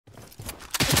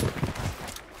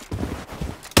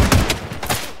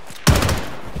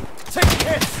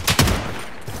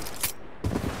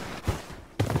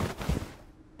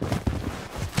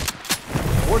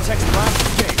Vortex blast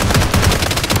engaged.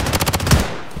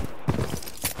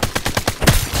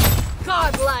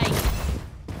 Godlike!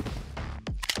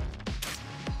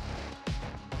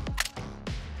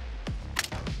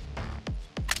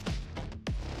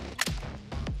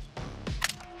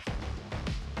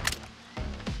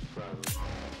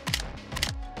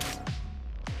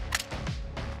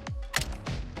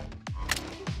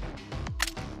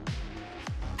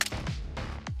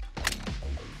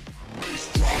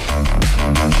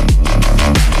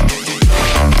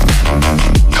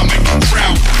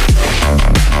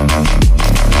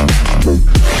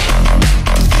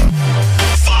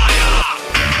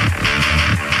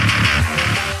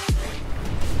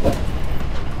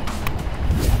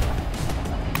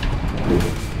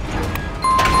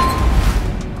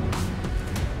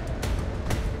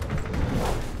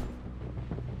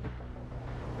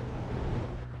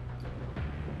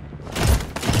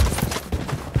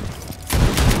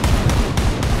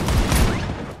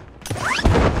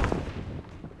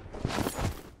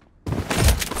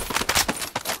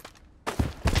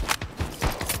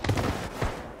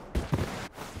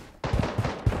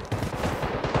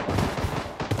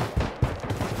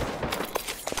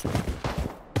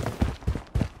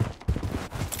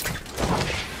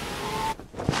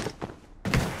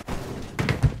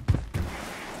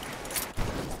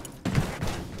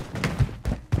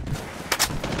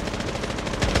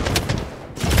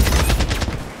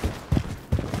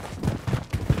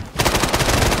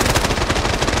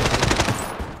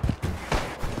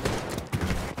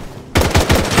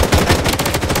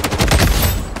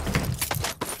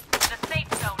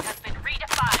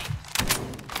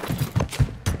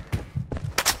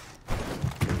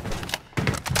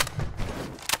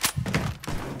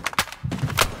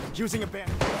 Using a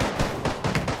bandage.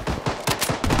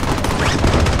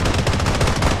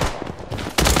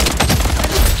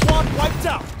 Enemy squad wiped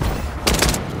out.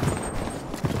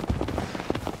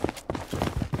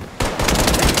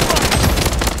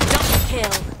 Double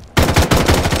kill.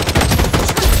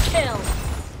 Triple kill.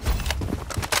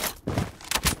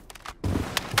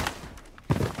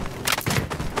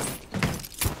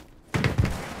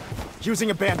 Using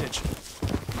a bandage.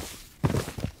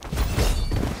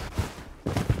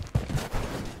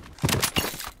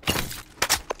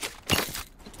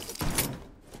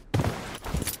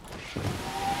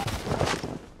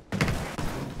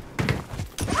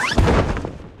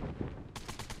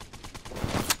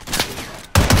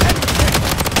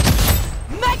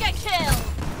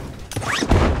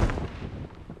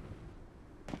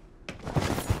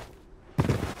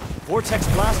 Vortex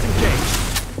blast engaged.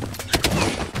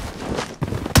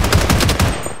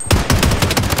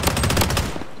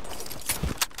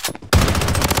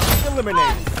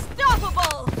 Eliminated.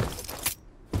 Unstoppable!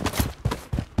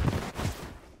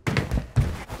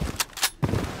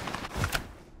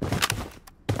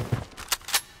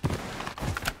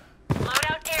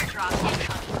 Loadout airdrop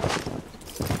incoming.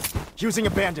 Using a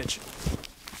bandage.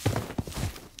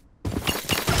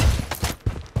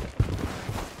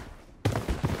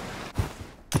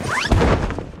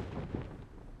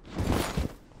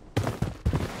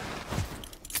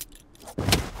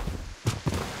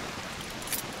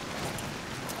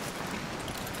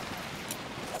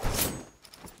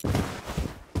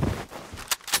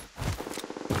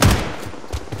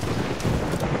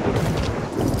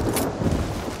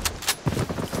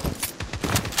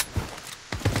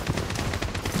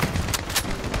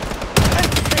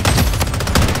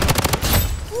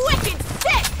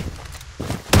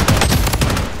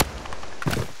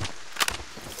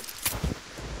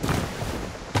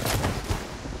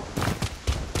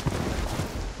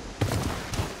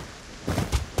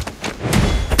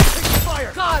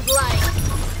 Godlike!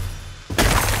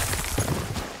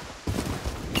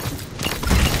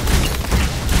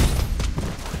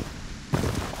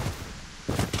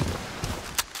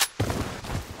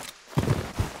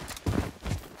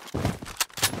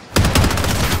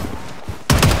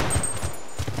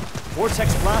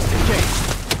 Vortex blast engaged.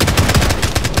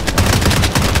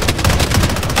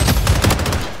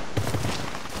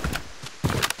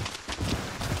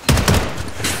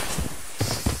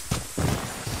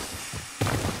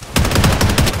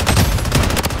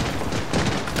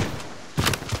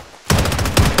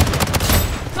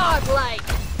 Godlike!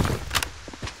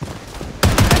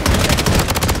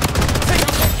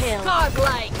 Triple kill!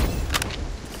 Godlike!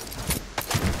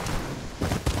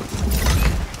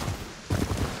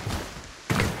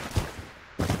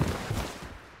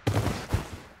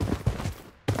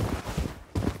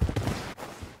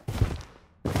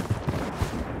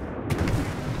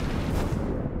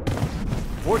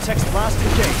 Vortex blast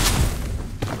engaged.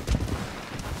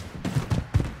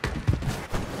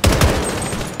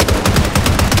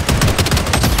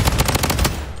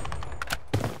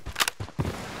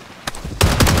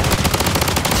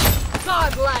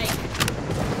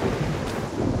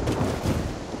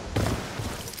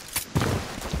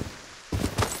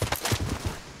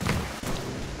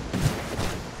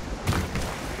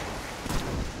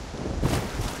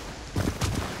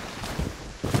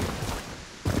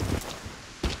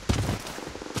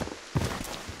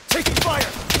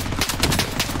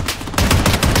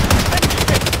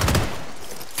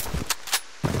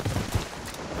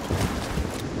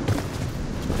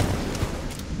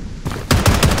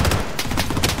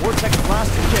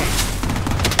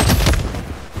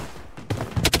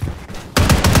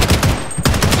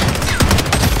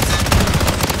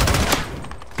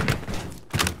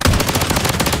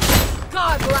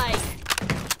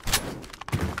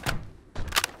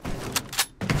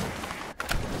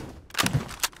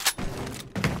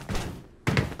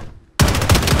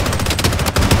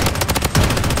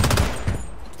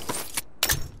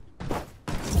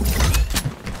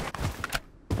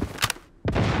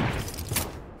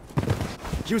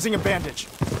 Using a bandage.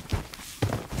 The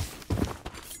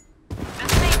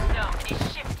safe zone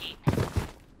is shifting.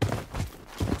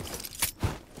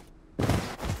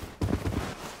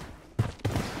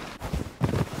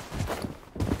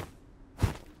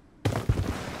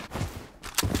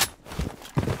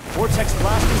 Vortex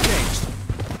blast engaged.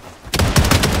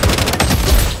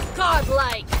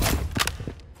 Godlike.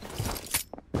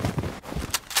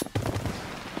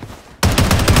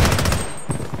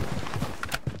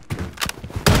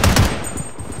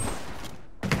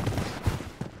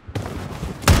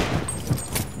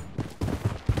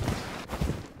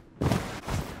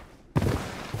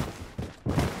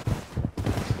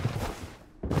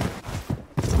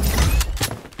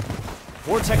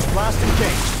 Vortex blast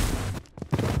engaged.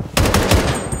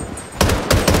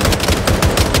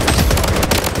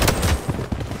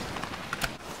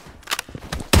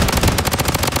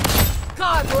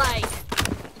 Godlike.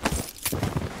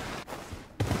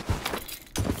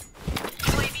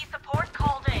 UAV support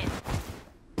called in.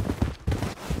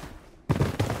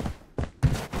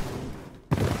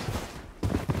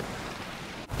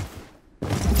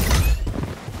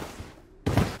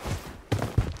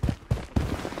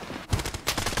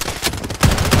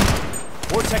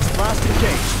 Vortex blast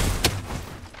engaged.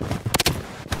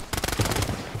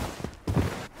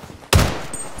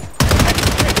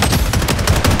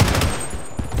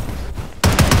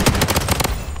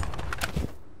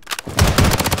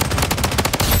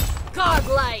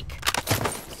 Godlike.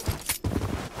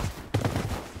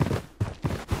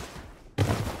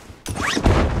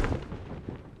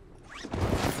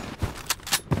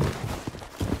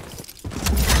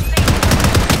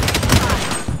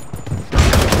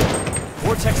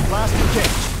 Vortex blast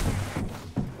engaged.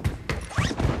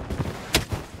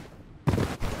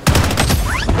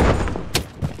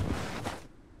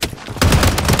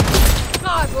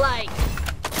 Godlike.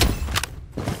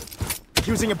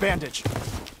 Using a bandage.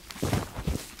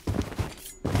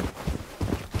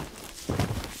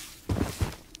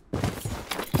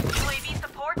 UAV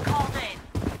support called in.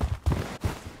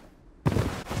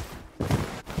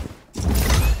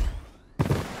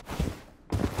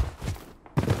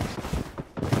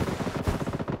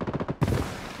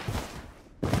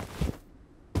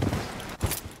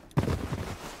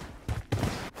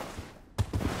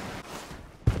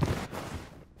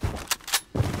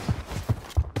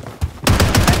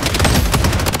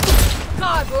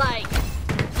 Godlike.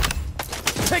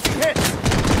 Taking hits.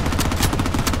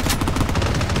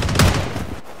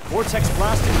 Vortex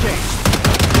blast engaged.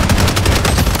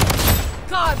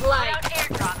 Godlike. Loadout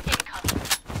airdrop incoming.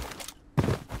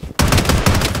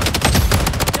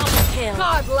 Double kill.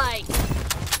 Godlike.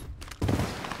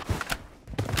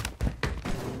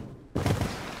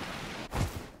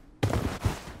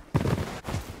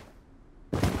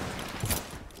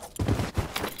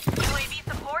 UAV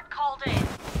support called in.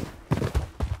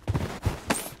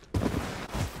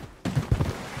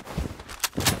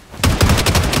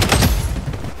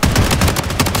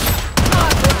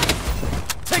 Godlike.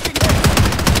 Taking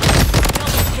hits.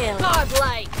 Double kill.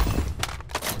 Godlike.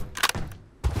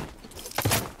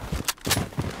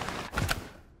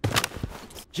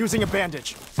 Using a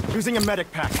bandage. Using a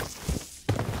medic pack.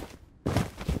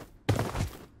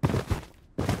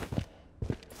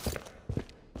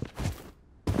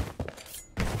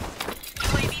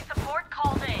 UAV support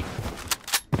called in.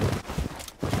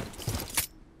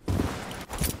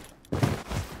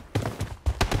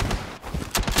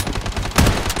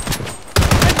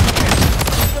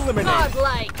 Eliminated.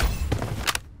 Godlike.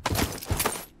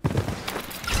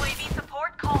 UAV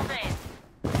support called in.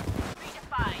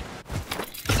 Redefined.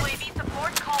 UAV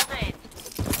support called in.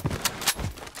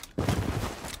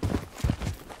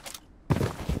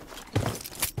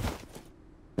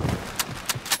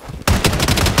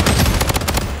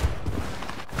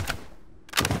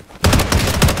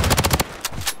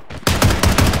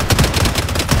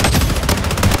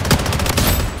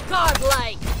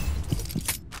 Godlike.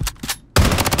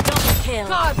 Double kill.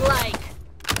 Godlike.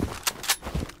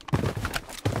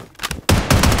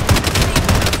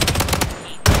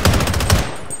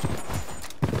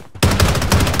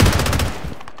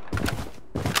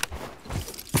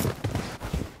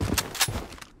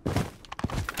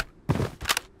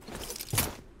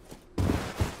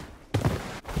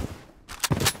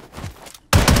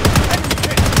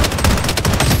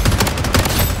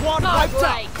 Squad wiped out.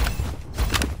 Godlike.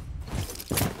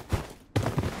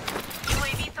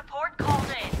 UAV support called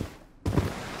in.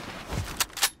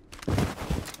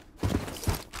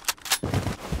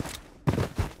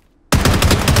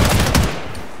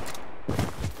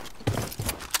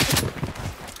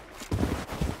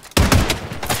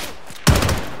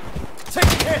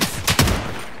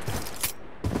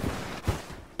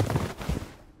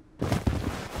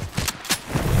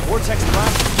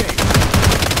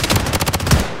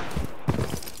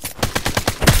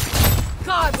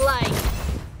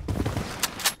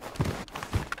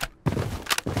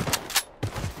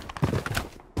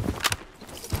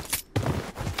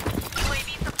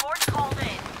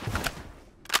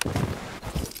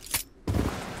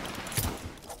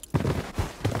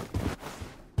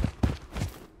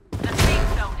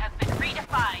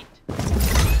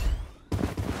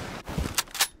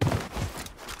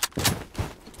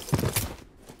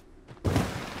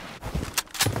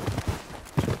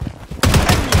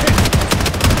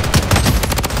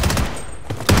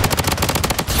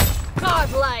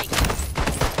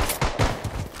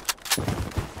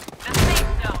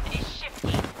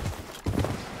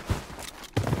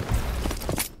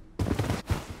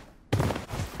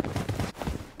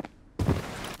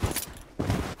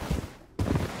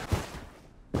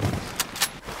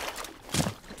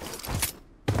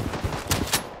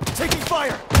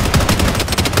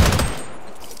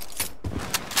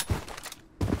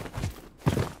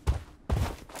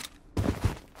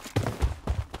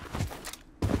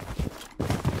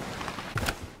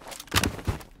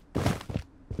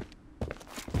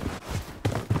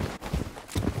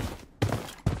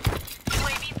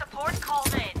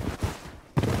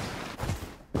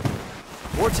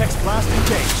 Vortex blast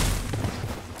engaged.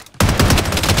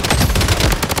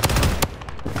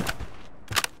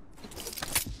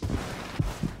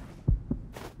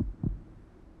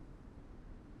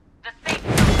 The safe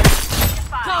zone is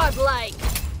redefined. Godlike.